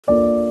I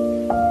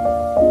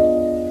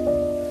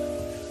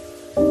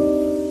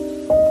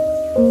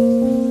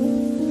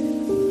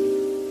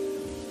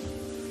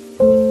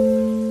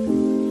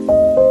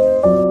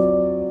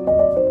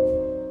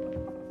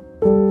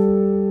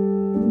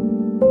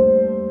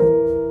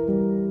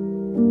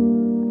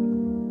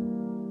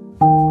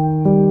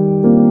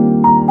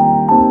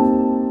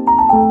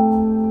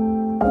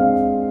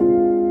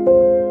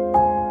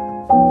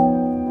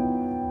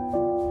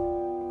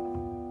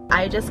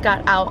just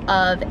got out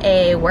of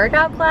a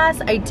workout class.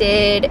 I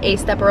did a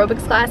step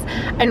aerobics class.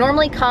 I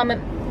normally come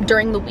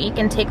during the week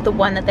and take the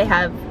one that they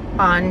have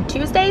on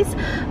Tuesdays,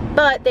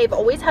 but they've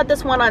always had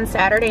this one on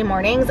Saturday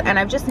mornings and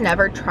I've just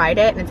never tried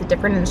it, and it's a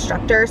different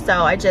instructor,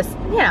 so I just,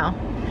 you know,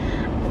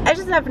 I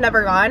just have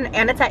never gone.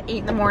 And it's at 8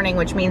 in the morning,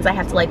 which means I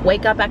have to like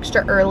wake up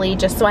extra early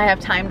just so I have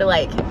time to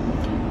like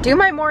do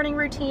my morning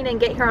routine and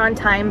get here on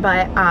time.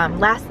 But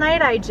last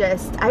night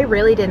I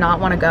really did not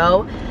want to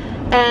go,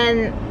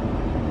 and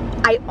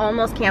I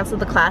almost canceled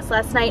the class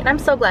last night, and I'm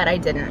so glad I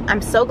didn't.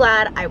 I'm so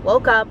glad I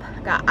woke up,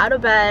 got out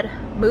of bed,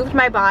 moved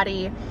my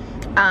body.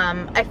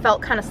 I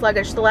felt kind of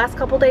sluggish the last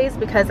couple days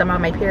because I'm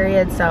on my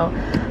period, so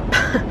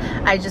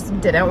I just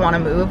didn't want to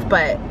move,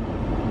 but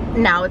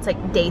now it's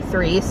like day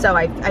 3, so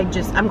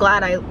I'm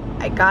glad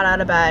I got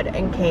out of bed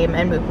and came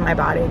and moved my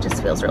body. It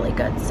just feels really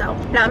good. So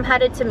now I'm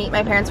headed to meet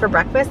my parents for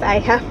breakfast. I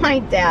have my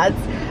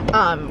dad's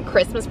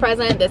Christmas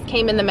present. This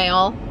came in the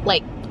mail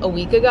like a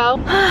week ago.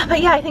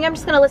 But yeah, I think I'm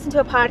just gonna listen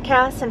to a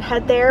podcast and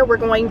head there. We're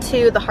going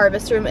to the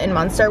Harvest Room in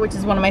Munster, which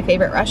is one of my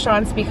favorite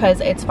restaurants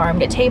because it's farm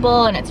to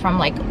table and it's from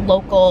like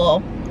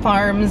local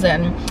farms,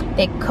 and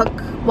they cook,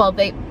 well,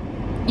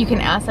 you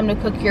can ask them to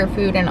cook your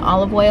food in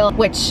olive oil,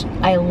 which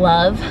I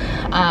love.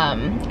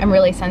 I'm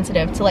really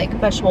sensitive to like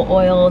vegetable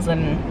oils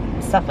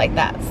and stuff like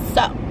that.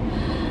 So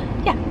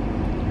yeah,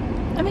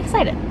 I'm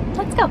excited.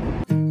 Let's go.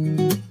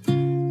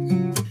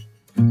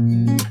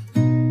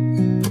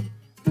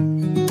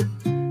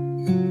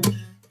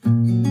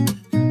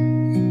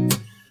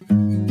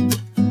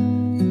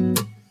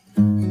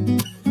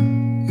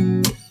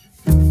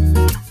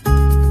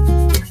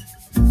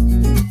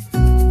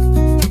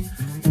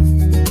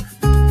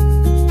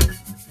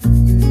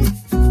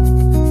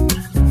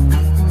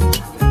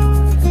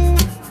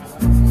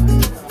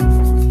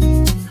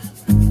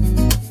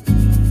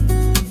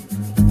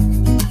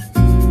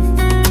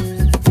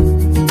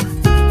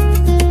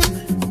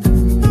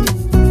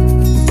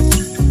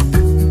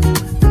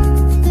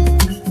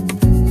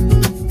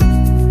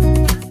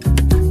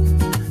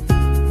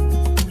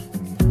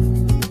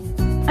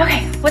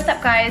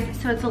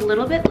 So it's a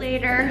little bit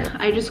later.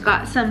 I just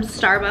got some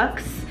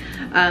Starbucks.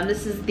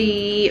 This is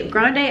the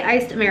Grande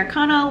Iced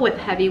Americano with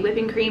heavy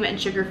whipping cream and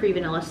sugar-free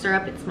vanilla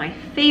syrup. It's my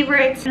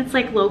favorite. It's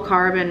like low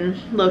carb and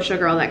low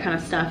sugar, all that kind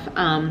of stuff.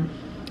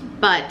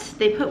 But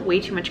they put way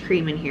too much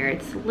cream in here.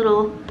 It's a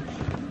little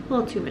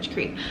too much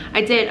cream.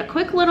 I did a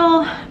quick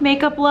little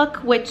makeup look,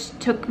 which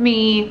took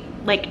me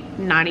like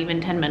not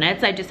even 10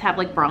 minutes. I just have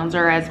like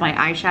bronzer as my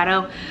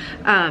eyeshadow.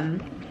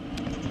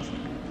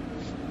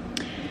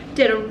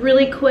 Did a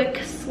really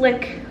quick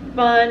slick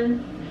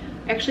bun.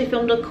 Actually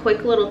filmed a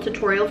quick little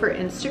tutorial for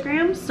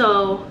Instagram,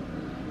 so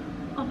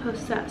I'll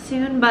post that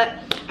soon. But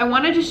I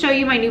wanted to show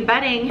you my new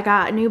bedding. I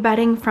got new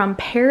bedding from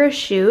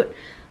Parachute.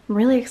 I'm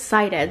really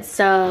excited.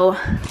 So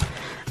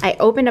I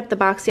opened up the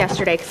box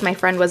yesterday because my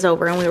friend was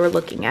over and we were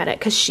looking at it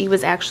because she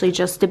was actually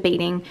just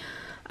debating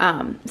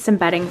some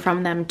bedding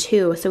from them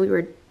too. So we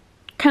were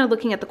kind of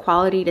looking at the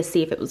quality to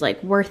see if it was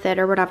like worth it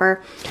or whatever.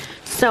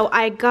 So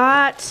I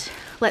got,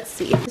 let's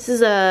see,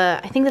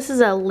 I think this is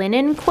a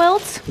linen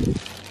quilt.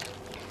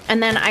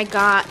 And then I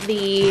got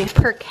the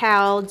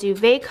Percale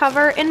duvet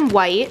cover in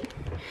white.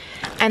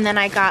 And then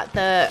I got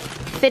the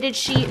fitted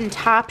sheet and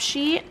top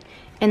sheet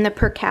in the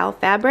Percale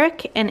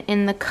fabric and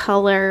in the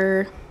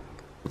color,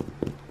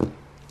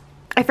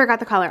 I forgot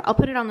the color. I'll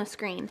put it on the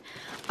screen.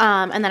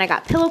 And then I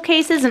got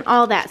pillowcases and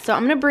all that. So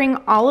I'm gonna bring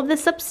all of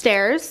this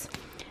upstairs,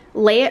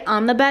 lay it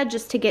on the bed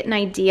just to get an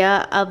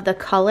idea of the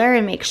color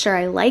and make sure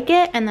I like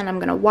it. And then I'm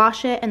gonna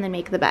wash it and then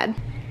make the bed.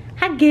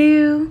 Hi,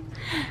 Goo.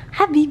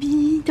 Hi,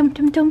 baby. Dum,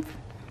 dum, dum.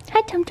 Hi,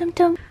 Tum Tum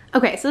Tum.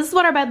 Okay, so this is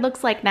what our bed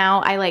looks like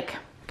now. I like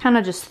kind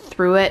of just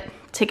threw it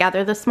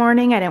together this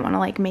morning. I didn't want to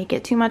like make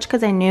it too much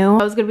because I knew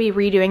I was going to be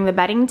redoing the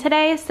bedding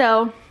today.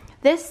 So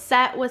this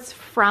set was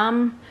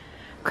from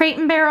Crate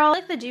and Barrel.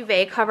 Like the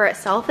duvet cover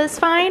itself is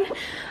fine,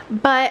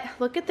 but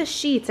look at the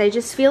sheets. I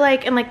just feel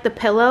like, and like the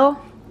pillow,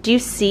 do you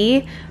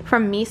see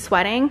from me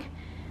sweating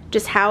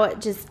just how it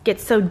just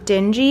gets so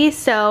dingy?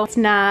 So it's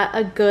not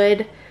a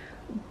good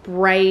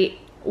bright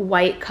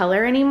white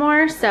color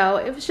anymore. So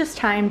it was just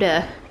time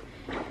to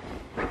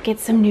get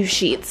some new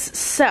sheets.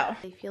 So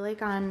I feel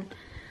like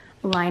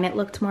online it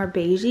looked more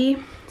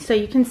beigey, so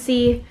you can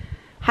see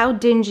how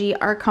dingy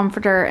our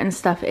comforter and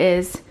stuff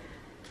is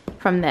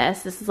from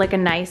this. This is like a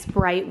nice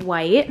bright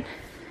white,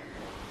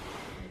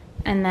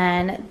 and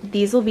then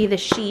these will be the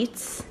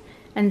sheets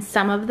and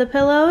some of the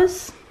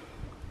pillows,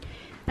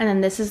 and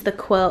then this is the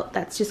quilt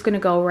that's just gonna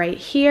go right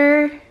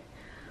here,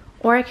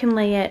 or I can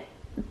lay it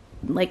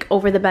like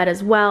over the bed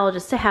as well,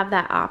 just to have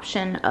that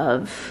option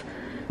of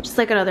just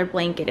like another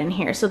blanket in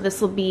here. So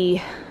this will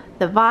be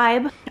the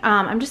vibe.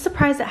 I'm just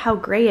surprised at how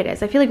gray it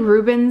is. I feel like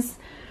Ruben's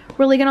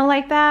really gonna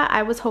like that.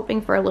 I was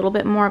hoping for a little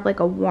bit more of like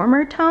a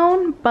warmer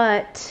tone,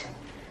 but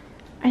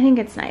I think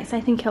it's nice.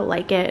 I think he'll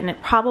like it, and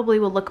it probably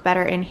will look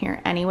better in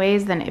here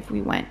anyways than if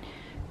we went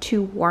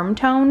too warm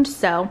toned.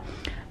 So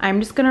I'm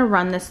just gonna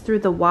run this through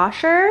the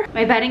washer.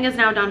 My bedding is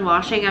now done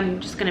washing. I'm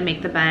just gonna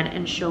make the bed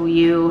and show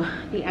you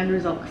the end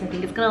result because I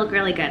think it's gonna look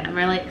really good. I'm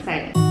really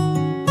excited.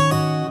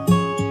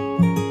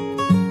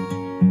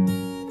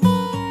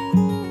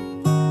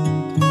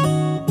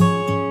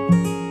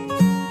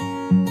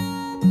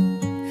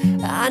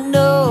 I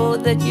know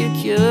that you're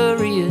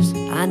curious,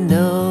 I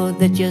know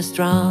that you're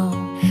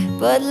strong,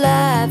 but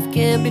life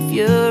can be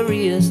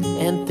furious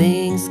and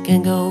things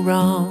can go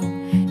wrong.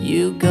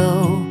 You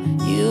go,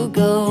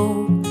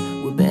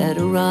 we're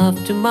better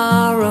off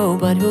tomorrow,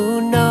 but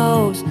who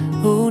knows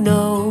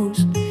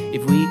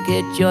if we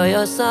get joy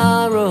or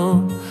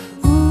sorrow.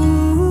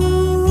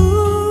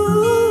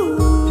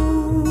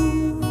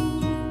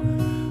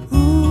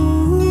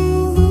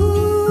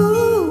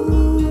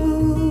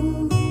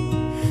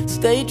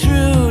 Stay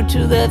true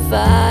to that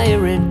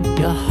fire in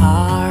your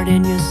heart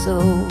and your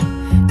soul.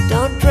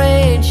 Don't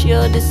drench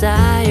your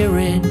desire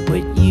in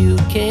what you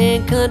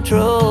can't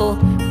control.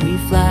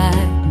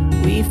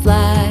 We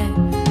fly,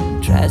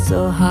 try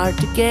so hard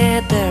to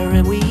get there,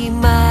 and we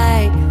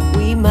might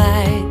be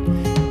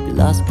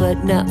lost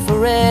but not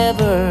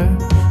forever.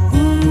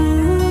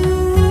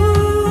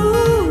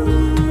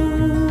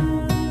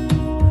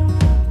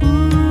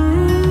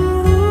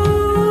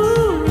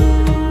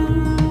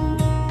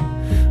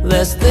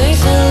 There's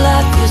things in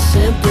life you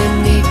simply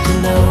need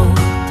to know,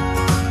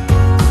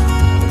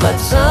 but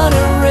sun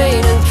and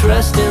rain and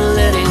trust in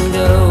letting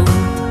go.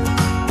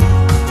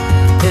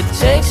 It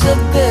takes a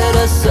bit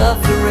of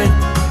suffering,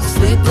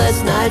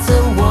 sleepless nights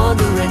and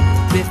wandering,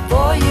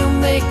 before you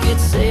make it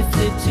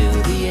safely to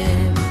the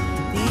end,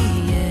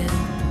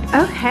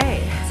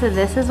 Okay, so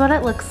this is what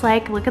it looks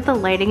like. Look at the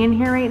lighting in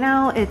here right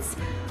now. It's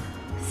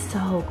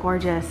so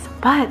gorgeous.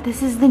 But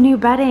this is the new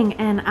bedding,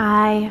 and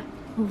I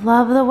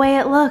love the way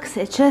it looks.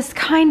 It just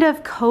kind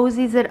of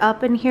cozies it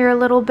up in here a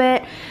little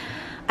bit.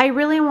 I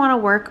really want to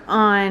work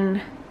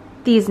on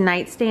these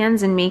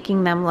nightstands and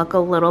making them look a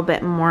little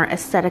bit more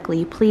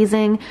aesthetically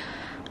pleasing.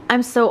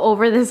 I'm so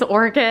over this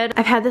orchid.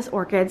 I've had this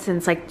orchid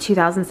since like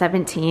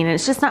 2017, and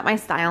it's just not my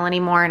style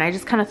anymore, and I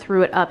just kind of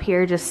threw it up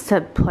here just to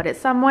put it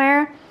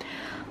somewhere.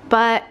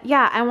 But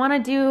yeah, I want to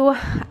do,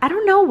 I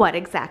don't know what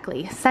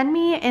exactly. Send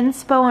me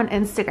inspo on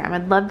Instagram.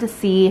 I'd love to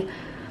see,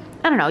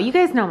 I don't know, you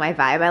guys know my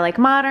vibe. I like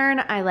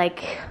modern, I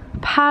like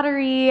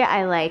pottery,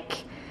 I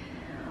like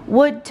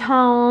wood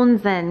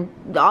tones, and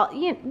all,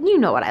 you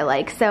know what I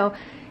like. So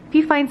if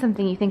you find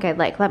something you think I'd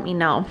like, let me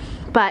know.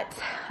 But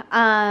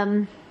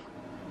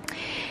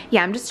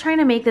yeah, I'm just trying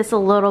to make this a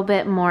little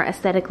bit more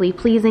aesthetically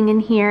pleasing in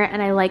here,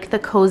 and I like the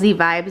cozy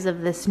vibes of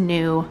this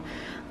new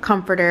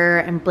comforter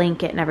and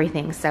blanket and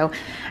everything. So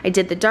I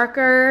did the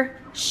darker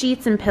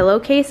sheets and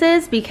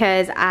pillowcases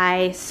because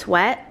I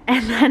sweat,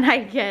 and then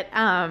I get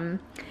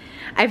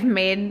I've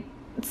made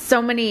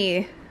so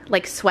many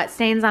like sweat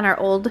stains on our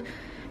old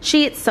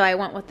sheets, so I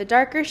went with the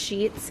darker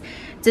sheets,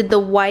 did the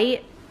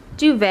white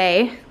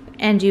duvet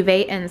and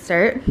duvet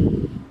insert,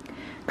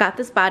 got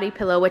this body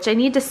pillow, which I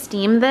need to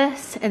steam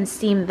this and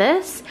steam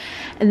this,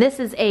 and this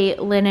is a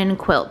linen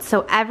quilt.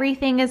 So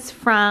everything is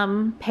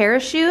from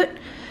Parachute,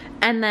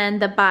 and then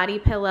the body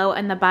pillow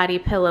and the body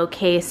pillow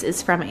case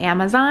is from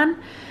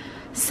Amazon.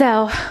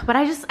 So, but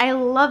I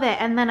love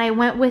it. And then I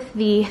went with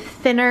the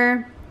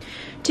thinner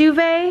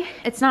duvet.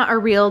 It's not a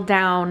real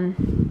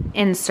down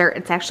insert.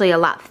 It's actually a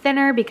lot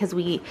thinner because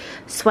we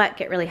sweat,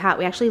 get really hot.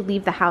 We actually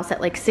leave the house at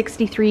like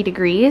 63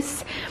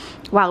 degrees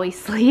while we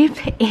sleep,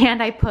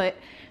 and I put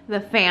the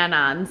fan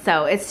on,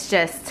 so it's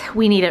just,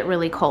 we need it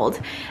really cold.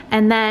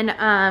 And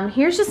then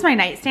here's just my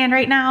nightstand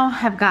right now.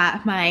 I've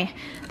got my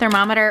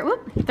thermometer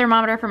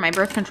for my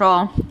birth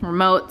control,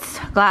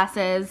 remotes,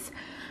 glasses,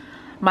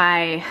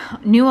 my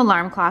new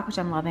alarm clock, which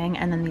I'm loving,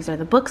 and then these are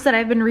the books that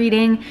I've been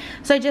reading.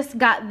 So I just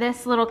got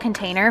this little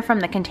container from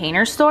the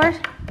Container Store,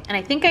 and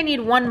I think I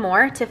need one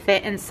more to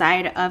fit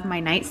inside of my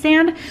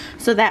nightstand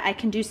so that I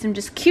can do some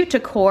just cute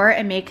decor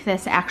and make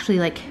this actually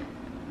like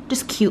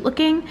just cute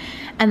looking,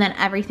 and then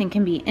everything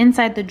can be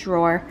inside the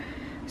drawer,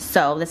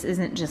 so this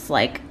isn't just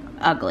like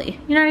ugly,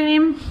 you know what I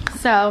mean?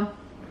 So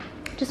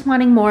just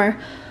wanting more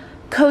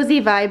cozy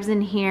vibes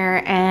in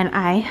here, and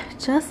I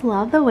just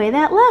love the way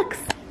that looks.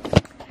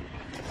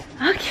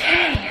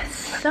 Okay,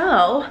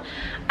 so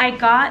I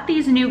got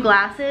these new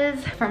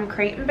glasses from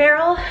Crate &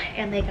 Barrel,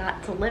 and they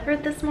got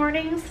delivered this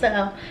morning, so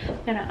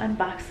I'm gonna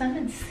unbox them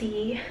and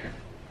see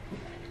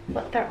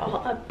what they're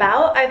all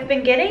about. I've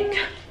been getting,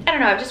 I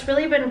don't know, I've just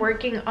really been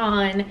working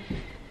on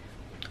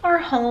our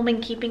home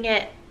and keeping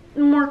it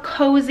more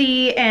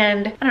cozy,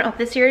 and I don't know,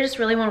 this year I just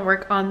really want to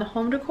work on the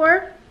home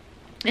decor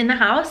in the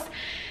house.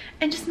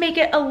 and just make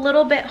it a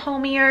little bit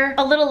homier,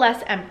 a little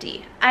less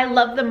empty. I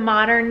love the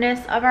modernness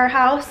of our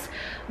house,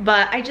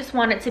 but I just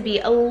want it to be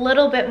a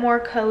little bit more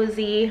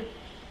cozy,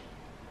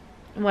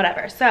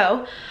 whatever.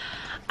 So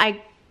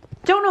I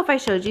don't know if I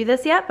showed you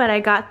this yet, but I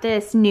got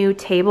this new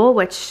table,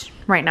 which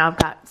right now I've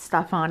got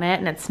stuff on it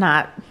and it's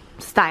not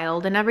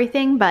styled and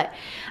everything, but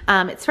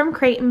it's from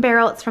Crate &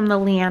 Barrel. It's from the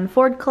Leanne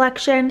Ford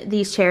collection.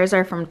 These chairs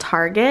are from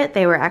Target.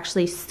 They were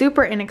actually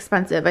super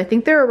inexpensive. I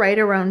think they were right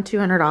around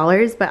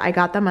 $200, but I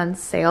got them on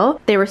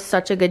sale. They were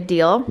such a good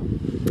deal.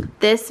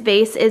 This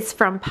vase is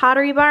from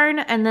Pottery Barn,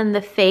 and then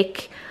the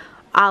fake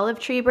olive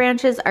tree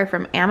branches are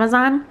from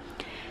Amazon.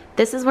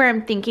 This is where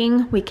I'm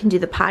thinking we can do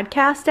the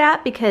podcast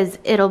at, because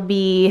it'll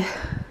be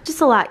just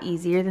a lot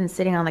easier than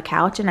sitting on the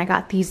couch. And I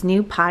got these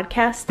new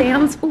podcast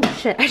stands. Oh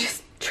shit, I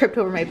just tripped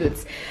over my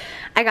boots.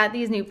 I got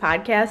these new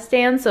podcast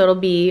stands, so it'll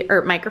be,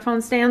 or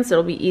microphone stands, so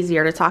it'll be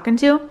easier to talk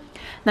into.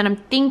 Then I'm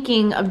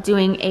thinking of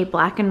doing a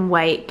black and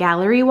white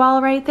gallery wall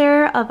right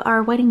there of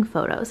our wedding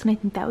photos, and I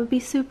think that would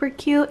be super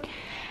cute.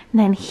 And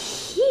then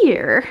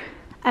here,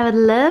 I would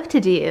love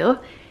to do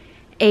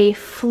a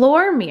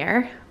floor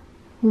mirror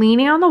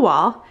leaning on the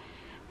wall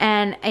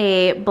and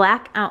a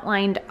black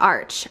outlined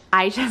arch.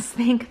 I just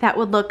think that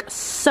would look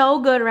so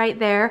good right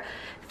there.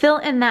 Fill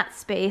in that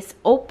space,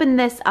 open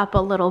this up a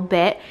little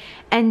bit,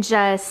 and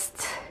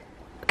just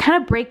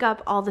kind of break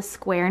up all the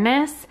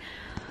squareness.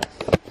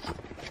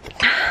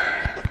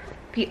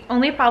 The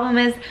only problem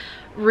is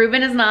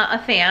Ruben is not a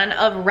fan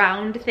of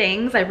round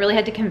things. I really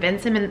had to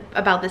convince him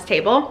about this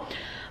table,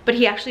 but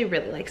he actually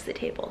really likes the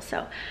table.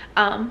 So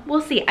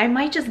we'll see. I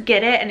might just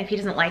get it, and if he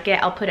doesn't like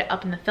it, I'll put it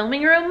up in the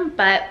filming room,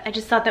 but I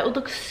just thought that would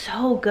look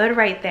so good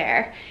right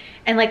there.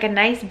 And like a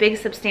nice big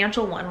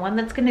substantial one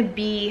that's gonna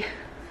be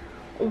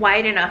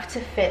wide enough to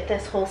fit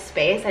this whole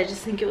space. I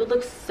just think it would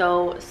look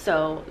so,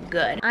 so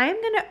good.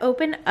 I'm gonna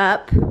open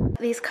up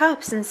these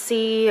cups and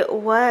see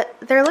what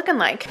they're looking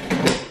like.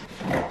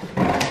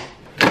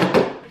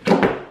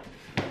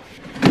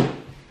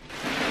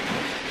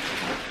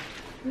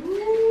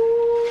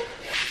 Ooh.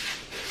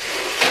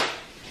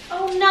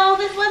 Oh no,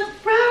 this one's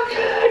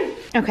broken.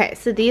 Okay,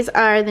 so these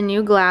are the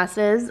new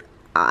glasses.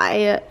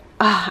 I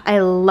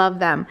love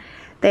them.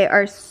 They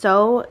are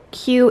so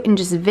cute and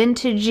just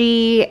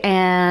vintagey,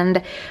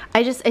 and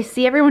I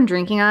see everyone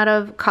drinking out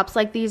of cups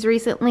like these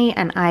recently,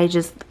 and I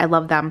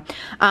love them.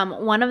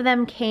 One of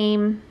them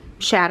came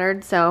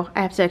shattered, so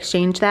I have to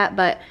exchange that,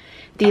 but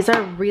these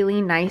are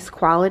really nice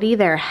quality.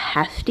 They're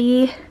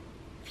hefty,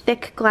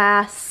 thick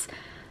glass.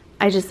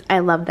 I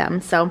love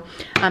them. So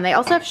they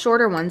also have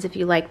shorter ones if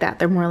you like that.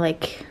 They're more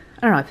like,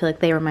 I don't know, I feel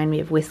like they remind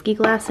me of whiskey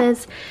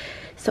glasses.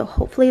 So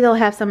hopefully they'll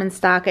have some in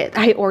stock.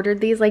 I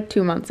ordered these like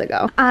 2 months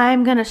ago.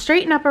 I'm gonna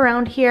straighten up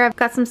around here. I've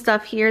got some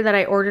stuff here that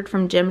I ordered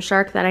from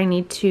Gymshark that I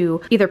need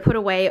to either put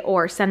away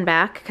or send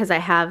back, because I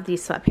have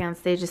these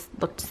sweatpants. They just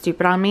looked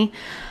stupid on me.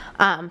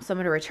 So I'm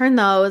gonna return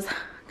those.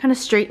 Kind of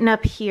straighten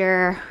up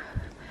here.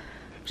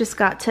 Just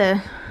got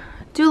to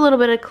do a little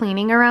bit of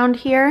cleaning around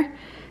here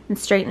and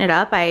straighten it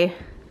up. I've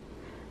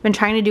been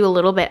trying to do a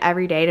little bit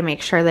every day to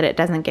make sure that it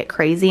doesn't get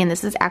crazy, and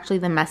this is actually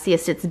the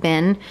messiest it's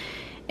been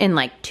in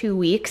like 2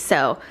 weeks,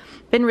 so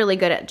been really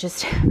good at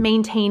just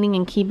maintaining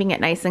and keeping it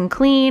nice and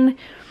clean.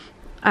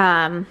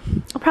 I'll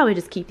probably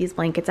just keep these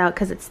blankets out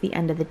because it's the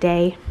end of the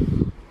day.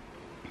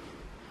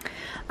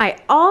 I've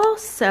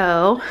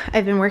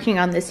been working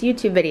on this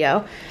YouTube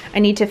video. I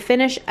need to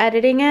finish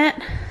editing it.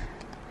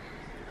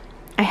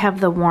 I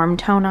have the warm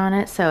tone on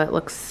it, so it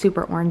looks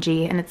super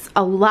orangey, and it's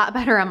a lot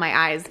better on my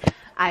eyes.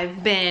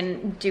 I've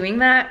been doing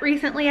that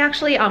recently,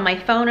 actually, on my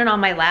phone and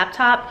on my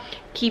laptop,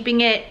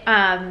 keeping it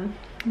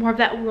more of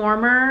that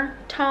warmer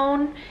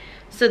tone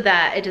so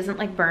that it doesn't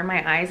like burn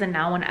my eyes. And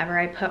now whenever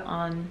I put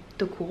on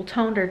the cool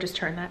toned or just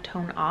turn that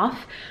tone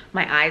off,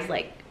 my eyes,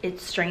 like, it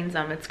strains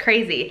them. It's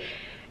crazy.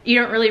 You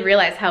don't really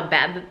realize how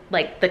bad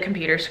like the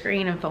computer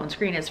screen and phone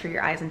screen is for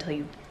your eyes until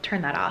you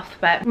turn that off.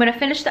 But I'm gonna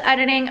finish the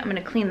editing, I'm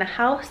gonna clean the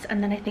house,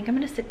 and then I think I'm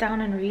gonna sit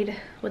down and read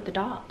with the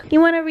dog. You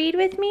wanna read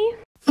with me?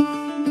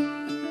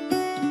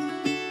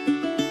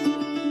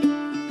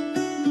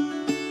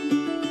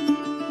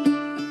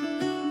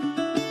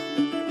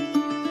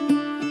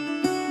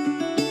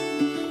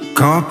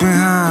 Caught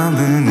behind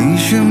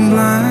Venetian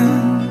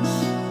blinds,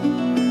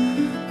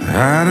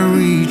 had to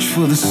reach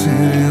for the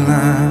city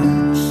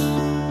lights.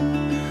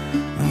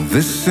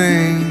 This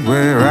ain't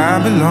where I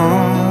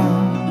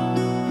belong.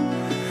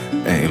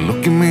 Hey,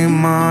 look at me,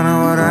 man,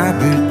 what I've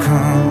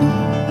become.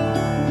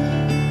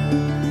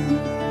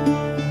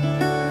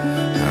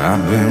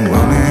 I've been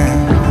running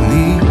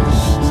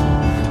east,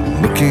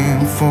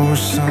 looking for a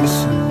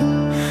sunset,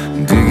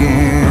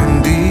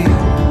 digging deep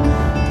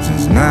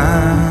since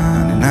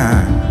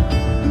 '99.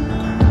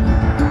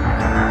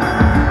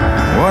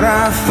 What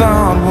I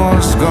thought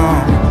was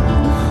gone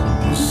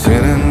was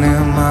sitting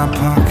in my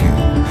pocket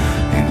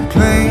in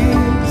plain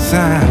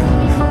sight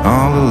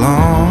all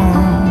along.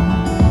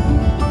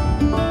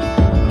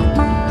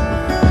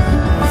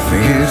 I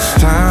think it's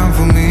time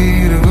for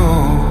me to go,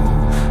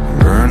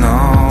 burn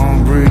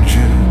all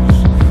bridges.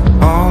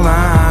 All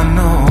I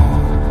know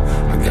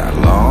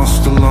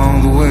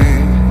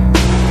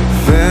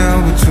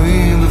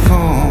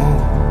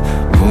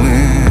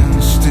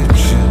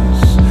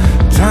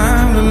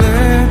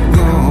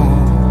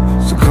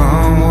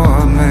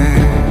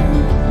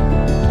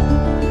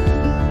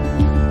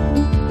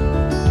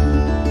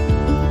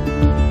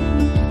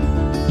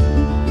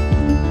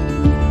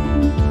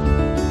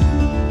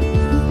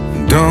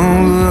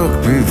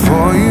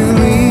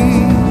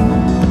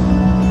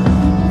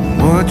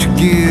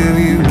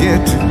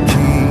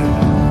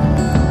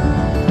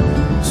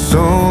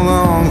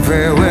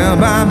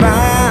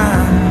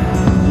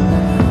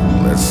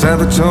Let's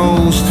have a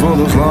toast for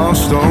those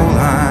lost old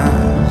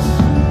eyes.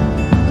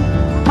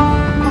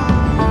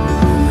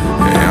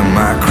 And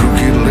my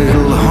crooked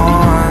little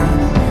heart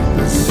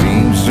that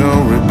seems so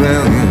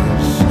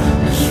rebellious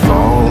is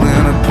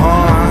falling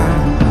apart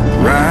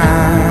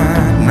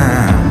right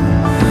now.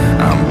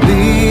 I'm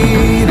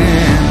bleeding,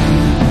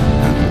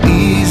 an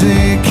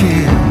easy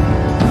kill,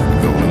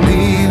 gonna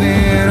leave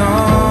it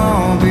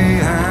all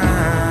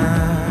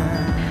behind.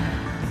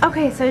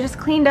 Okay, so I just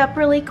cleaned up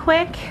really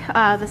quick.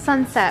 The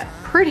sun set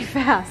pretty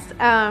fast.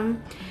 Yeah,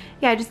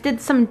 I just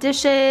did some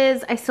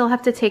dishes. I still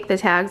have to take the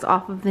tags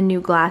off of the new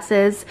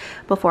glasses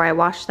before I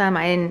wash them.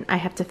 I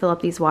have to fill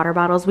up these water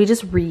bottles. We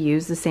just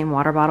reuse the same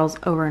water bottles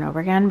over and over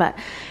again. But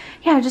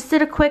yeah, I just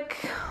did a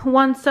quick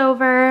once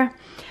over.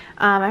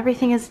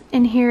 Everything is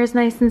in here is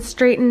nice and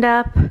straightened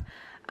up.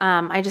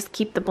 I just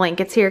keep the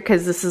blankets here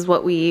because this is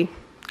what we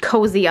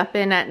cozy up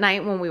in at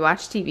night when we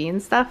watch TV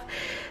and stuff.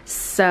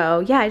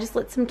 So yeah, I just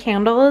lit some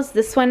candles.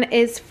 This one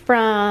is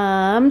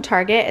from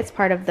Target. It's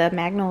part of the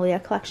Magnolia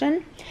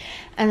collection.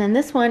 And then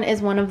this one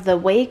is one of the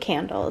Way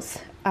candles.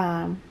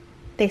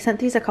 They sent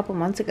these a couple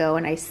months ago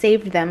and I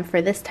saved them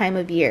for this time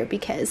of year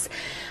because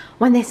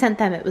when they sent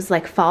them it was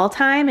like fall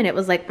time and it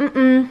was like,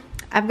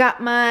 I've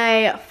got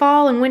my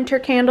fall and winter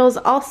candles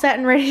all set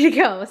and ready to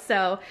go.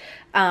 So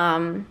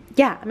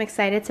yeah, I'm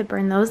excited to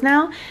burn those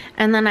now.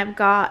 And then I've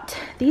got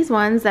these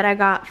ones that I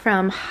got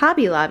from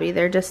Hobby Lobby.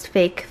 They're just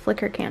fake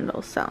flicker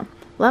candles, so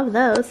love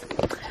those.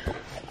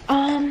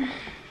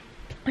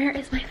 Where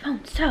is my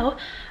phone? So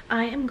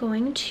I am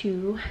going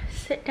to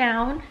sit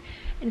down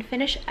and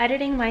finish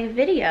editing my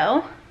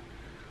video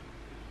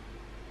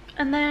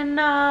and then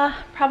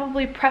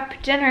probably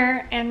prep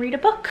dinner and read a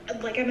book.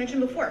 Like I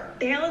mentioned before,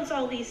 balance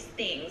all these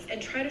things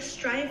and try to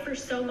strive for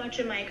so much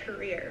in my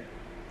career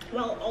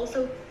while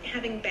also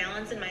having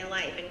balance in my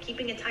life and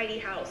keeping a tidy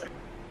house.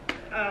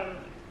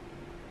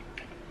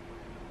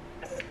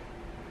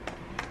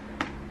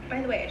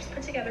 By the way, I just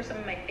put together some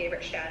of my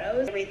favorite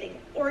shadows. Everything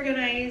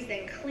organized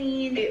and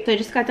clean. So I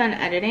just got done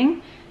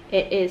editing.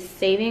 It is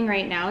saving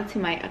right now to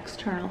my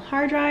external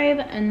hard drive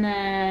and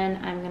then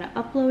I'm gonna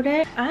upload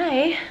it.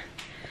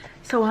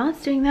 So while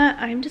it's doing that,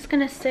 I'm just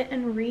gonna sit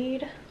and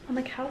read on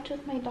the couch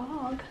with my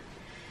dog.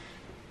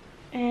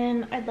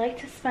 And I'd like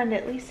to spend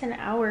at least an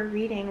hour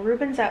reading.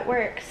 Ruben's at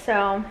work,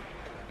 so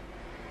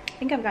I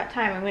think I've got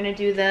time. I'm gonna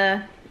do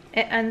the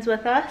It Ends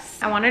With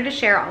Us. I wanted to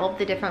share all of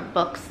the different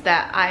books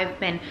that I've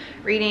been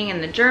reading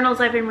and the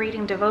journals I've been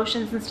reading,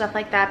 devotions and stuff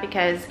like that,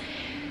 because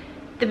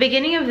the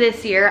beginning of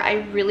this year,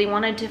 I really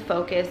wanted to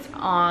focus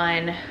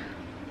on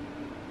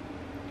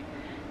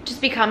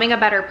just becoming a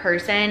better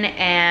person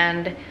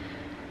and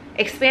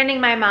expanding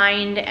my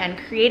mind and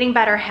creating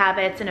better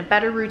habits and a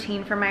better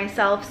routine for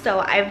myself. So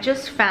I've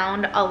just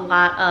found a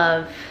lot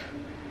of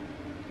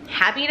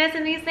happiness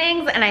in these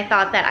things and I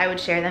thought that I would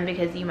share them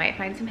because you might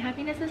find some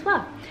happiness as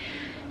well.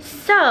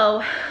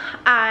 So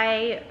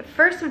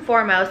first and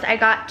foremost, I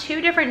got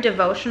 2 different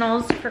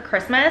devotionals for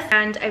Christmas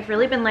and I've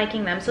really been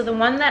liking them. So the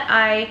one that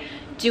I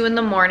do in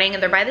the morning,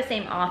 and they're by the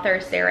same author,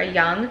 Sarah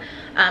Young.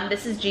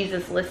 This is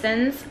Jesus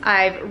Listens.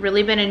 I've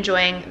really been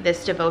enjoying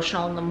this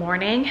devotional in the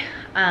morning,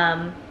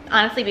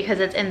 honestly because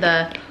it's in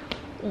the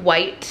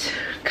white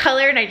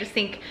color and I just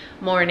think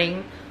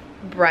morning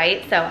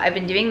bright. So I've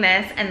been doing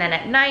this, and then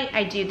at night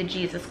I do the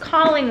Jesus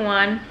Calling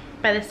one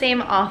by the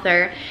same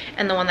author,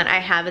 and the one that I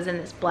have is in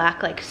this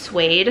black like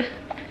suede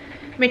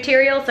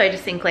material, so I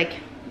just think like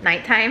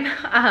nighttime.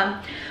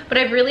 But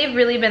I've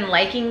really been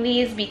liking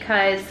these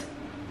because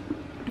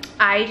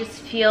I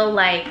just feel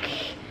like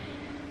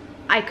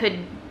I could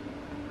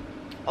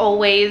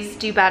always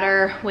do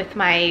better with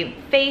my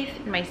faith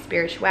and my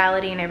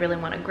spirituality, and I really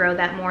want to grow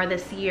that more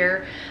this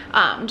year,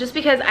 just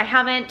because I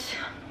haven't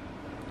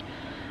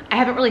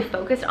really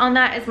focused on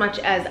that as much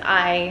as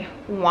I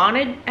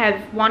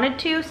have wanted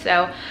to.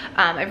 So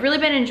I've really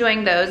been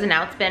enjoying those, and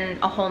now it's been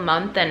a whole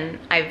month and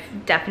I've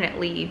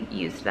definitely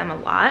used them a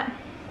lot.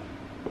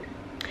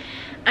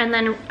 And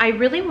then I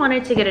really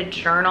wanted to get a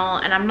journal,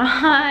 and I'm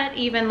not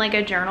even like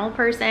a journal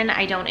person.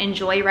 I don't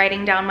enjoy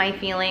writing down my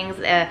feelings.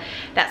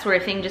 That sort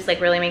of thing just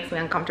like really makes me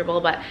uncomfortable,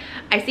 but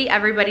I see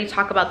everybody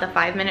talk about the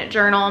 5-minute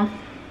journal.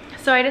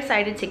 So I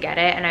decided to get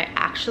it, and I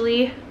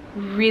actually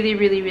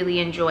really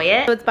enjoy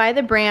it. So it's by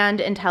the brand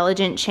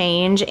Intelligent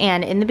Change,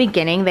 and in the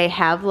beginning they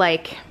have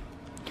like,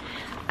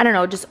 I don't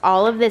know, just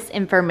all of this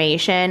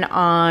information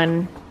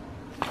on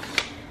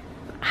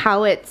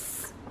how it's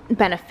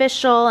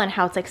beneficial and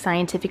how it's like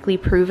scientifically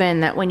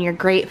proven that when you're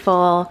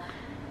grateful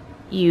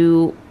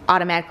you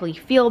automatically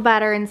feel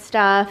better and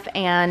stuff.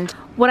 And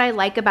what I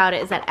like about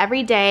it is that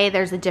every day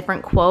there's a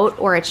different quote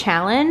or a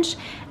challenge,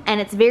 and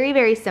it's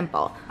very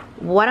simple.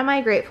 What am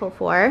I grateful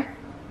for?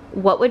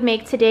 What would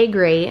make today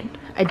great?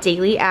 A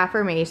daily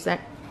affirmation,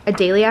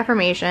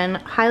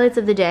 highlights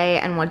of the day,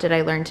 and what did I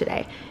learn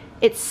today?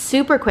 It's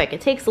super quick. It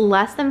takes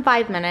less than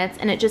 5 minutes,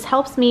 and it just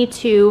helps me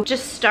to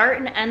just start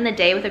and end the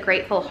day with a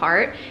grateful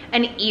heart.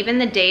 And even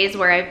the days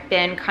where I've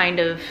been kind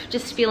of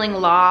just feeling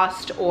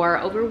lost or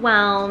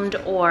overwhelmed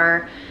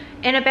or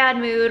in a bad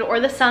mood or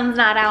the sun's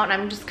not out and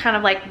I'm just kind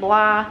of like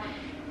blah,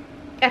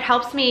 it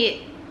helps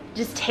me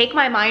just take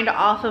my mind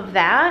off of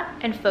that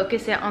and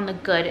focus it on the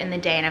good in the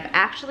day. And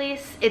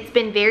it's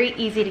been very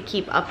easy to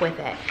keep up with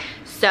it.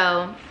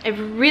 So I've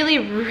really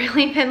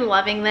been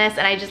loving this,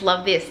 and I just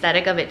love the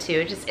aesthetic of it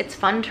too. It's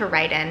fun to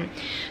write in.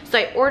 So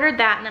I ordered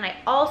that, and then I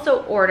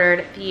also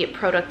ordered the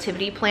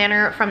productivity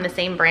planner from the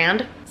same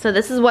brand. So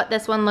this is what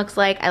this one looks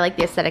like. I like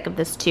the aesthetic of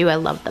this too. I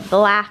love the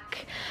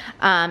black.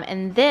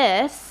 And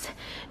this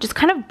just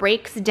kind of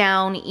breaks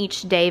down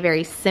each day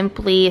very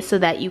simply so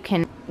that you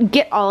can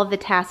get all of the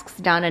tasks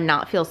done and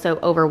not feel so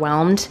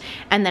overwhelmed.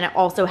 And then it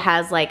also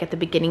has, like, at the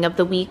beginning of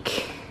the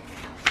week,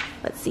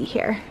 let's see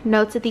here,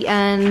 notes at the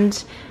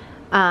end,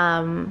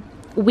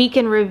 week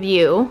in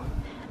review,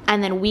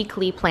 and then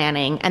weekly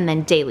planning, and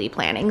then daily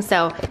planning.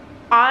 So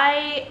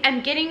I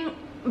am getting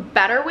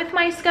better with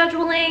my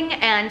scheduling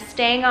and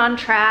staying on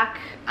track.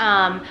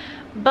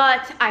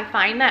 But I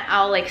find that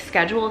I'll like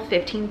schedule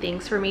 15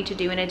 things for me to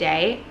do in a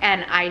day,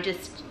 and I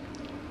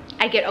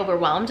get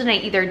overwhelmed, and I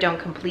either don't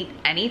complete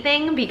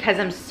anything because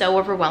I'm so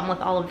overwhelmed with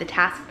all of the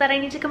tasks that I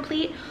need to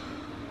complete,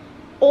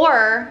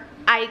 or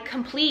I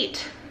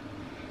complete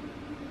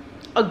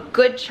a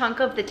good chunk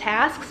of the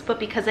tasks, but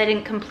because I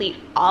didn't complete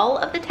all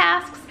of the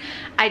tasks,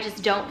 I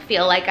just don't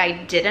feel like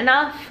I did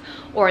enough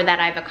or that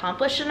I've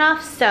accomplished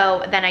enough,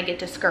 so then I get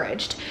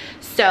discouraged.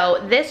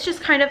 So this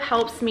just kind of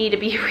helps me to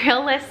be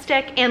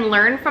realistic and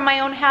learn from my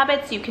own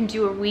habits. You can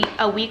do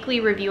a weekly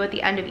review at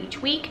the end of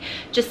each week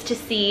just to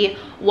see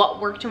what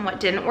worked and what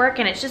didn't work,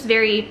 and it's just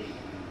very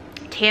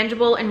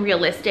tangible and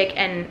realistic,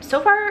 and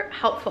so far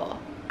helpful.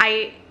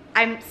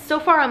 I'm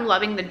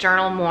loving the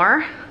journal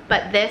more,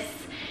 but this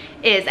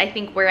is, I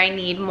think, where I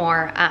need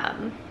more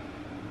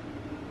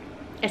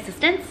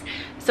assistance,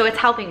 so it's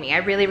helping me. I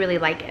really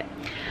like it.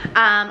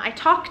 I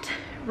talked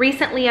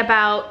recently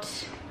about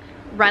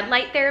red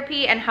light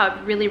therapy and how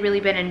I've really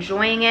been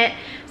enjoying it.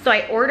 So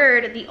I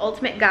ordered the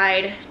ultimate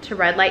guide to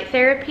red light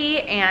therapy,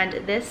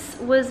 and this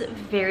was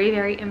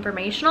very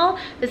informational.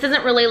 This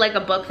isn't really like a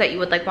book that you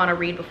would like want to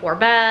read before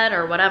bed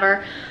or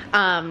whatever.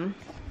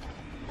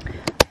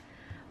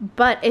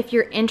 But if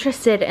you're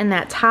interested in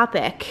that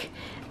topic,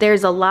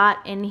 there's a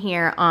lot in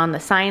here on the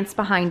science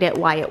behind it,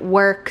 why it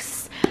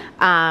works.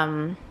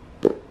 And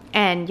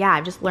yeah,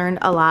 I've just learned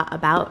a lot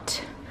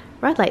about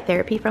red light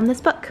therapy from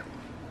this book.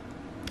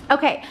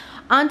 Okay,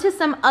 on to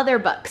some other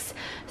books.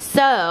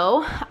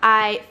 So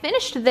I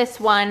finished this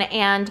one,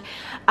 and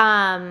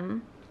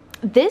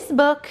this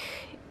book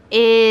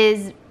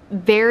is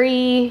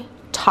very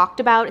talked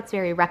about. It's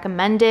very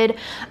recommended.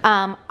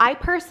 I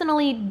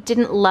personally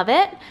didn't love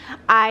it.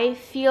 I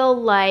feel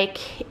like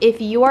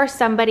if you are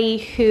somebody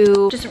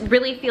who just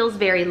really feels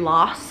very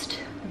lost,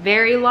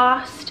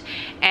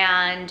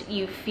 and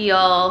you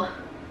feel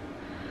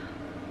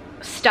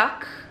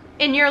stuck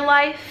in your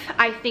life,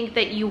 I think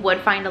that you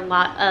would find a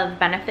lot of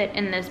benefit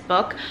in this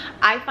book.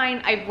 I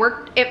find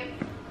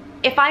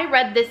if I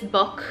read this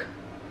book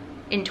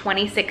in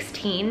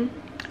 2016,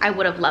 I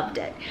would have loved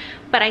it.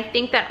 But I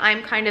think that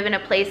I'm kind of in a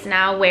place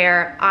now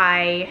where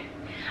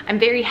I'm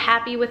very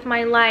happy with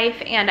my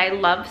life, and I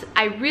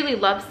really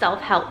love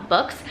self-help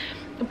books,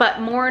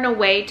 but more in a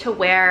way to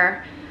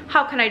where,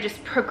 how can I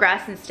just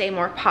progress and stay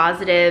more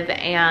positive,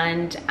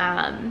 and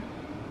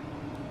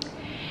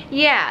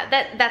yeah,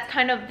 that's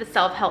kind of the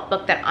self-help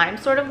book that I'm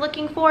sort of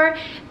looking for.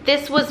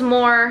 This was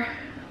more,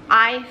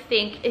 I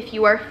think, if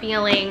you are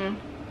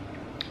feeling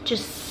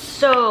just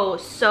so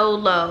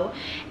low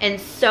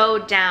and so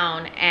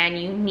down and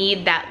you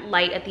need that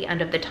light at the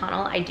end of the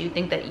tunnel, I do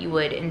think that you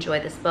would enjoy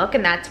this book,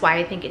 and that's why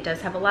I think it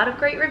does have a lot of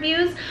great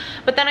reviews.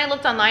 But then I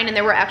looked online, and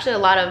there were actually a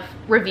lot of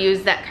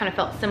reviews that kind of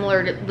felt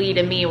similarly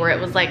to me, where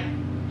it was like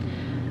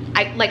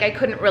I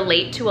couldn't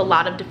relate to a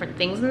lot of different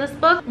things in this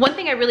book. One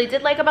thing I really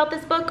did like about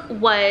this book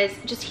was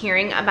just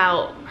hearing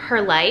about her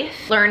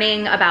life,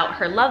 learning about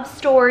her love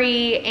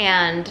story,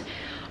 and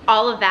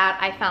all of that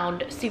I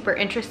found super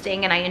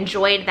interesting, and I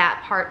enjoyed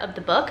that part of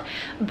the book.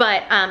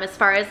 But as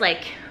far as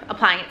like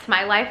applying it to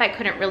my life, I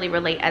couldn't really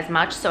relate as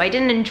much, so I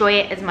didn't enjoy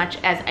it as much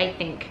as I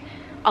think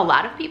a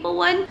lot of people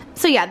would.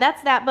 So yeah,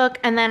 that's that book.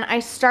 And then I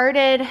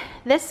started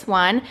this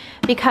one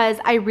because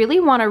I really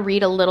want to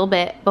read a little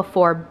bit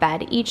before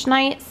bed each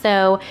night.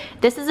 So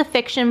this is a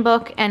fiction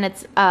book, and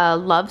it's a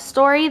love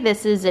story.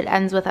 This is It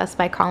Ends With Us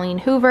by Colleen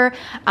Hoover.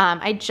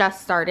 I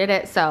just started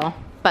it, so,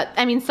 but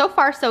I mean, so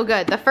far so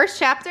good. The first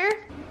chapter,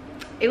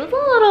 it was a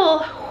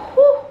little,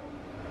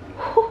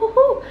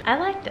 I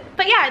liked it.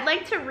 But yeah, I'd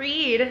like to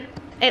read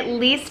at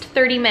least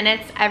 30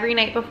 minutes every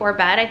night before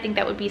bed. I think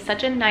that would be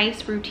such a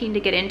nice routine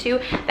to get into.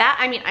 That,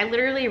 I mean, I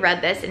literally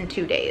read this in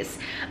 2 days.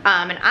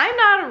 And I'm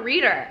not a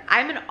reader.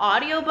 I'm an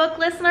audiobook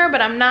listener,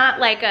 but I'm not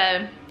like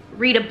a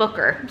read a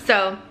booker.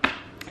 So,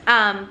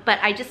 but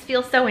I just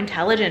feel so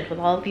intelligent with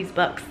all of these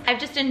books. I've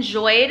just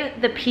enjoyed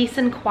the peace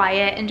and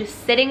quiet and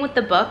just sitting with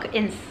the book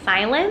in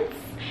silence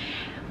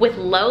with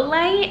low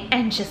light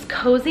and just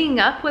cozying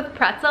up with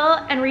pretzel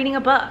and reading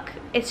a book.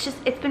 It's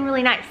been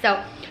really nice.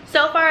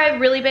 So far I've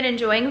really been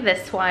enjoying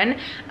this one.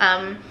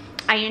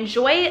 I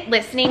enjoy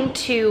listening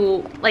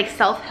to like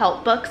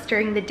self-help books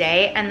during the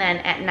day, and then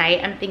at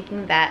night I'm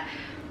thinking that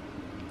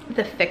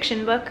the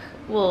fiction book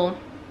will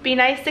be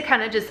nice to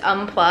kind of just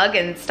unplug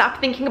and stop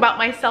thinking about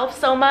myself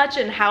so much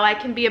and how I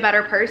can be a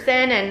better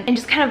person, and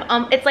just kind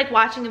of it's like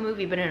watching a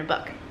movie but in a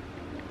book.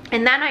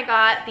 And then I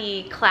got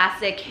the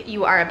classic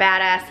You Are a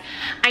Badass.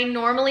 I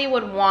normally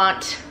would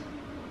want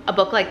a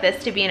book like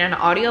this to be in an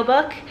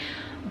audiobook,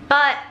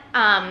 but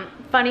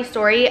funny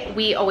story,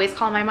 we always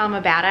call my mom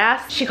a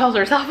badass. She calls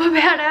herself a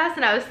badass,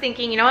 and I was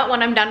thinking, you know what,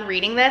 when I'm done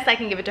reading this, I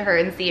can give it to her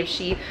and see if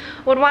she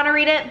would want to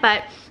read it.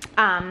 But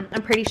I'm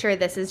pretty sure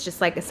this is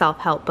just like a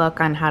self-help book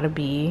on how to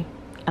be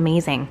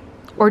amazing,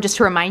 or just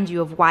to remind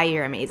you of why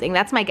you're amazing.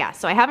 That's my guess.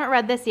 So I haven't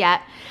read this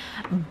yet,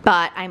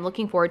 but I'm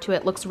looking forward to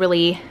it. Looks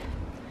really,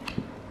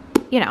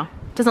 you know,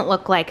 doesn't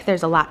look like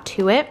there's a lot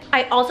to it.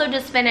 I also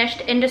just finished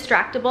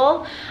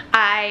Indistractable.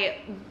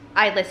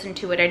 I listened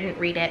to it, I didn't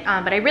read it,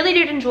 but I really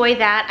did enjoy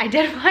that. I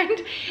did find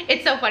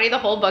it's so funny, the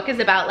whole book is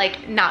about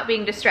like not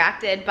being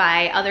distracted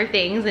by other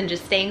things and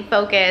just staying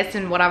focused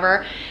and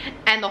whatever.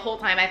 And the whole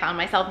time I found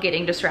myself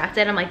getting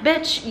distracted. I'm like,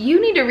 bitch,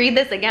 you need to read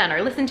this again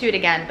or listen to it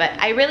again. But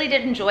I really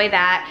did enjoy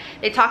that.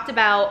 They talked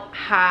about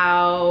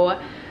how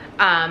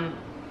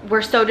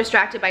we're so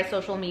distracted by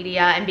social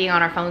media and being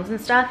on our phones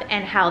and stuff,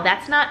 and how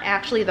that's not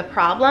actually the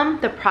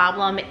problem. The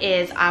problem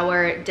is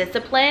our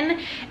discipline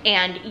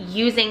and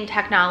using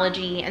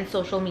technology and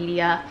social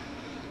media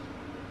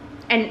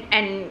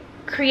and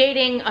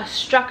creating a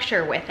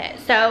structure with it.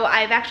 So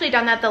I've actually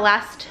done that the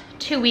last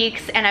 2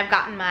 weeks, and I've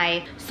gotten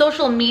my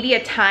social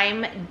media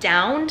time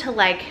down to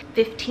like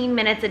 15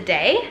 minutes a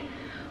day,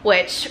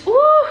 which,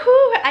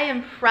 woohoo, I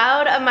am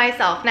proud of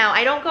myself. Now,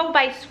 I don't go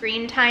by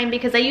screen time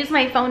because I use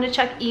my phone to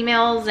check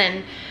emails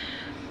and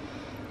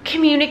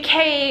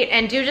communicate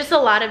and do just a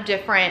lot of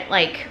different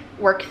like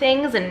work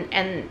things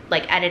and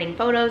like editing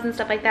photos and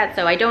stuff like that.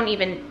 So I don't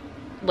even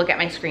look at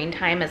my screen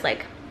time as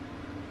like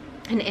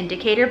an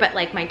indicator, but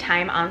like my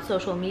time on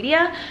social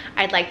media,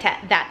 I'd like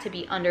that to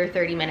be under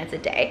 30 minutes a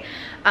day.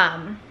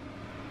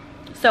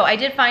 So I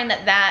did find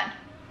that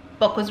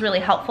book was really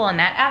helpful in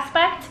that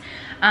aspect.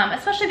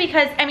 Especially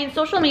because, I mean,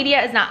 social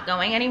media is not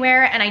going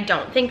anywhere, and I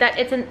don't think that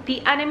it's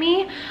the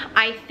enemy.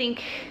 I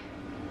think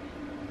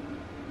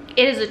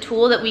it is a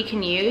tool that we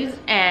can use,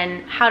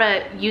 and how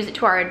to use it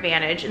to our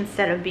advantage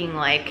instead of being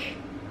like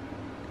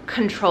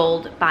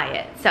controlled by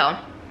it. So,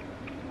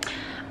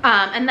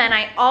 and then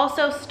I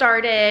also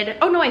started,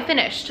 oh no, I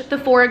finished The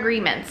 4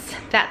 Agreements.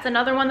 That's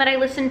another one that I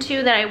listened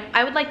to that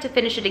I would like to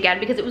finish it again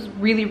because it was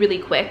really, really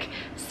quick,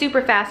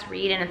 super fast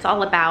read, and it's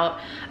all about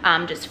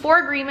just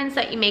 4 agreements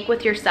that you make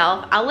with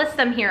yourself. I'll list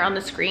them here on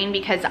the screen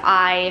because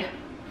I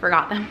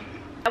forgot them.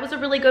 That was a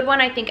really good one.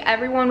 I think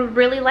everyone would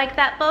really like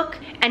that book.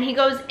 And he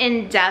goes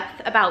in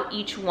depth about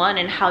each one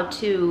and how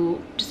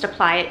to just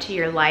apply it to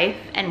your life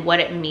and what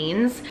it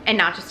means, and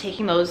not just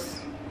taking those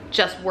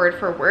just word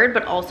for word,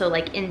 but also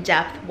like in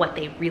depth what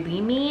they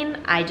really mean.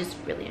 I just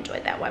really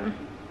enjoyed that one.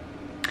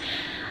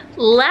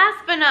 Last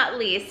but not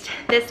least,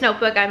 this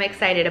notebook I'm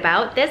excited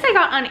about. This I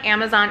got on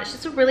Amazon. It's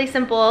just a really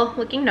simple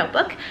looking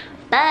notebook,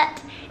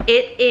 but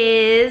it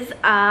is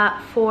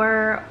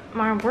for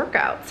my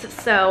workouts.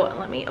 So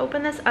let me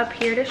open this up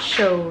here to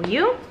show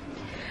you.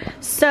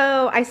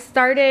 So I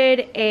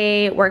started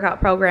a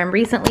workout program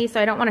recently, so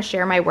I don't want to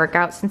share my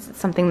workouts since it's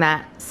something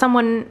that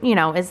someone, you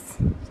know,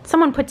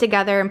 someone put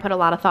together and put a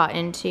lot of thought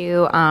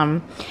into.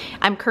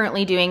 I'm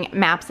currently doing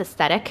MAPS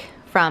Aesthetic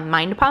from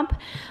Mind Pump,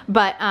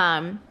 but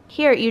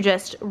here you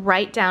just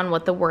write down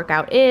what the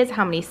workout is,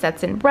 how many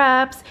sets and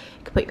reps,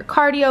 you can put your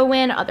cardio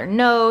in, other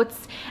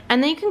notes,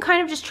 and then you can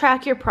kind of just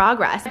track your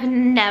progress. I've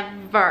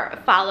never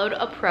followed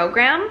a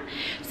program,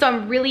 so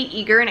I'm really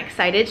eager and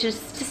excited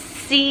just to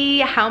see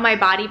how my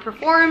body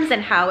performs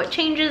and how it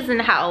changes, and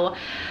how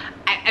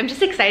I'm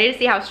just excited to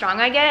see how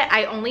strong I get.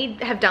 I only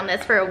have done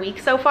this for a week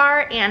so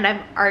far, and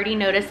I'm already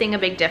noticing a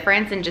big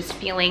difference and just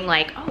feeling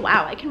like, oh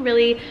wow, I can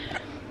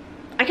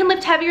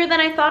lift heavier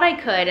than I thought I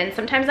could. And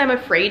sometimes I'm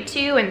afraid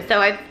to, and so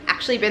I've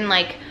actually been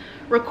like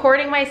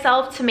recording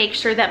myself to make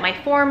sure that my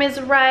form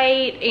is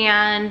right.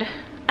 And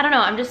I don't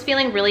know, I'm just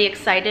feeling really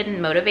excited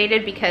and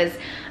motivated because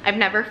I've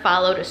never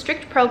followed a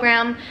strict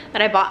program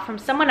that I bought from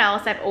someone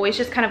else. I've always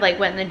just kind of like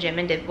went in the gym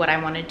and did what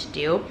I wanted to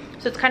do.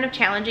 So it's kind of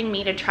challenging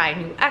me to try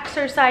new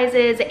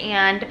exercises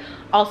and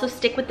also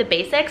stick with the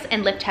basics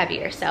and lift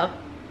heavier. So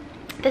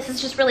this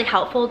is just really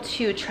helpful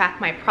to track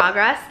my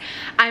progress.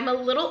 I'm a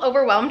little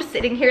overwhelmed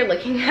sitting here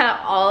looking at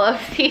all of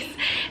these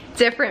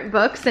different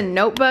books and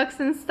notebooks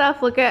and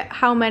stuff. Look at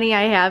how many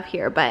I have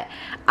here, but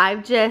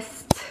I've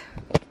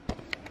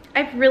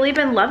really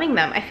been loving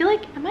them. I feel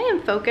like, am I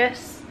in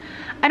focus?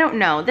 I don't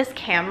know. This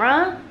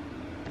camera,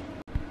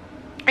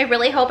 I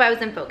really hope I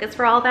was in focus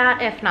for all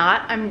that. If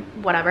not,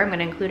 whatever, I'm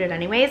gonna include it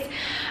anyways.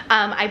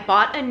 I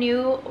bought a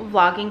new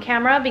vlogging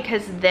camera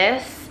because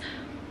this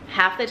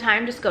half the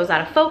time just goes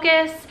out of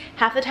focus.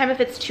 Half the time if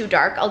it's too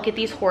dark, I'll get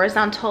these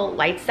horizontal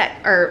lights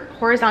or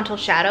horizontal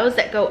shadows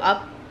that go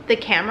up the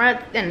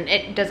camera and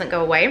it doesn't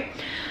go away.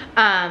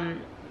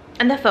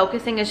 and the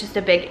focusing is just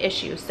a big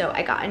issue. So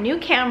I got a new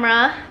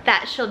camera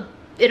that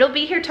it'll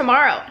be here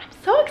tomorrow. I'm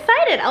so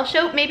excited.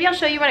 Maybe I'll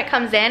show you when it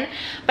comes in,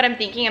 but I'm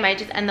thinking I might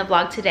just end the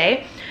vlog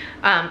today.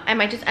 I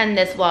might just end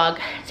this vlog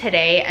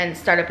today and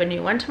start up a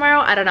new one tomorrow.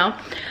 I don't know,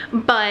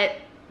 but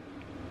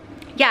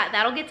yeah,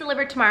 that'll get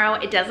delivered tomorrow.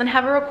 It doesn't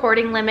have a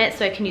recording limit,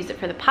 so I can use it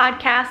for the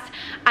podcast.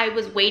 I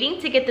was waiting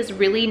to get this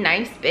really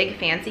nice, big,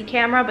 fancy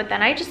camera, but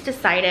then I just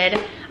decided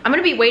I'm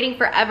gonna be waiting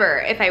forever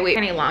if I wait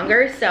any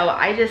longer. So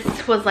I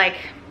just was like,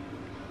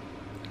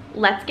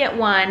 let's get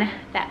one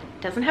that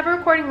doesn't have a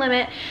recording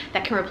limit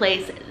that can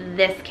replace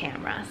this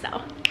camera.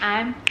 So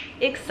I'm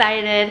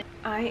excited.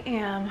 I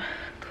am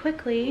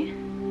quickly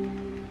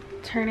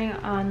turning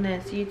on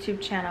this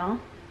YouTube channel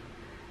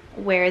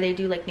where they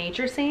do like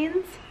nature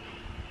scenes.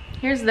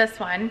 Here's this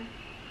one.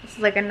 This is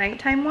like a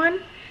nighttime one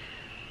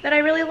that I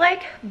really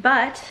like,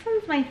 but this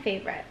one's my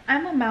favorite.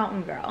 I'm a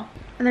mountain girl.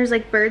 And there's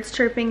like birds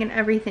chirping and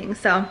everything.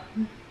 So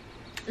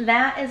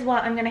that is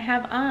what I'm gonna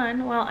have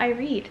on while I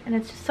read. And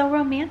it's just so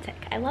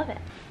romantic. I love it.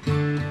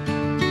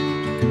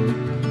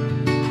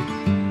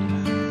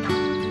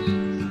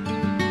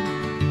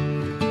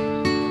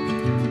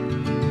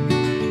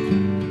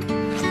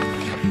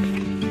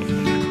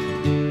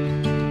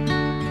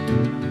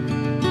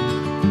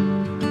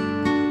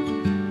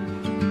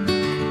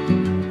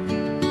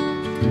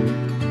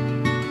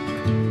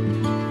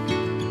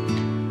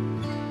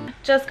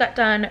 Just got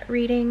done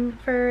reading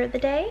for the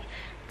day.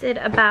 Did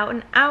about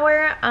an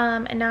hour,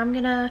 and now I'm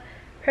gonna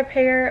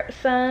prepare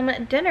some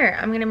dinner.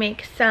 I'm gonna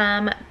make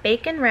some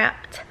bacon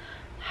wrapped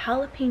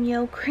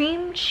jalapeno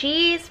cream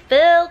cheese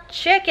filled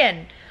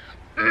chicken.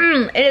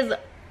 It is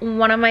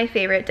one of my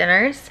favorite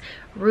dinners.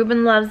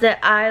 Ruben loves it,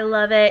 I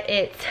love it.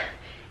 It's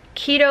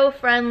keto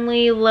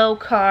friendly, low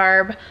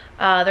carb.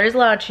 There's a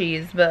lot of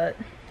cheese, but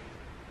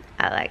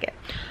I like it.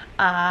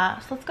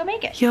 So let's go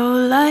make it.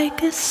 You're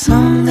like a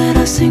song that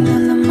I sing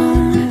in the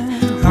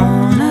morning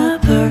on a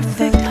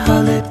perfect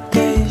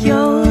holiday.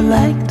 You're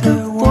like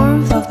the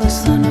warmth of the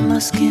sun on my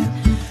skin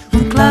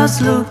when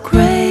clouds look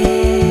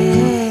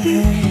gray.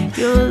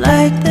 You're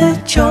like the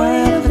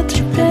joy of a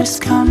trip that's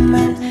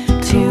coming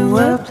to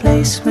a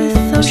place with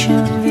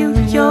ocean view.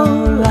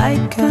 You're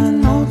like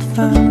an old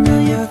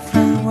familiar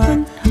friend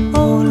when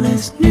all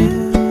is new.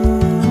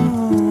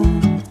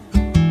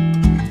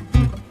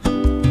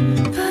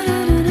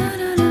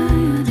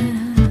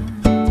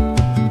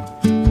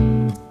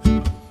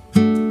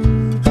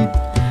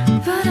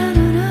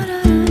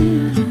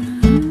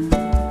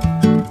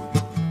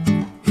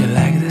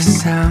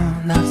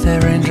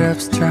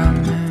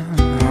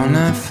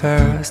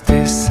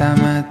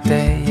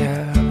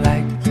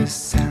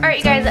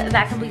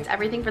 That completes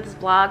everything for this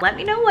vlog. Let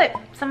me know what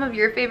some of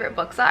your favorite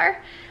books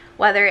are,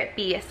 whether it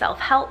be a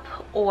self-help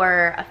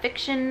or a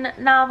fiction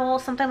novel,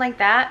 something like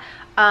that.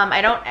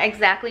 I don't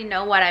exactly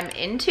know what I'm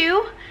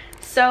into,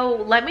 so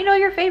let me know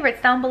your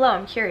favorites down below.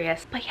 I'm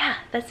curious. But yeah,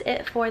 that's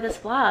it for this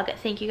vlog.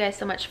 Thank you guys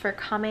so much for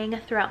coming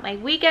throughout my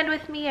weekend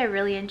with me. I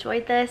really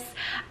enjoyed this.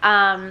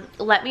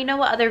 Let me know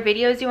what other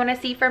videos you want to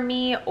see from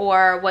me,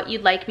 or what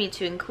you'd like me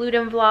to include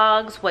in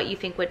vlogs, what you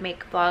think would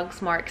make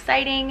vlogs more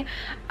exciting.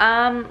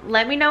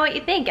 Let me know what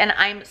you think. And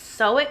I'm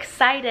so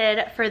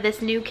excited for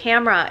this new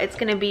camera. It's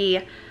gonna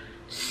be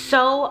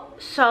so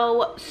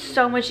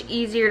much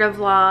easier to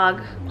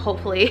vlog,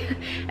 hopefully.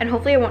 And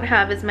hopefully I won't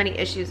have as many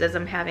issues as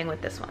I'm having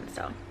with this one.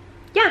 So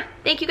yeah,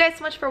 thank you guys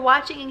so much for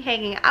watching and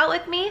hanging out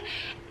with me.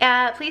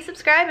 Please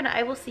subscribe, and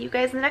I will see you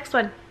guys in the next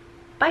one.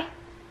 Bye.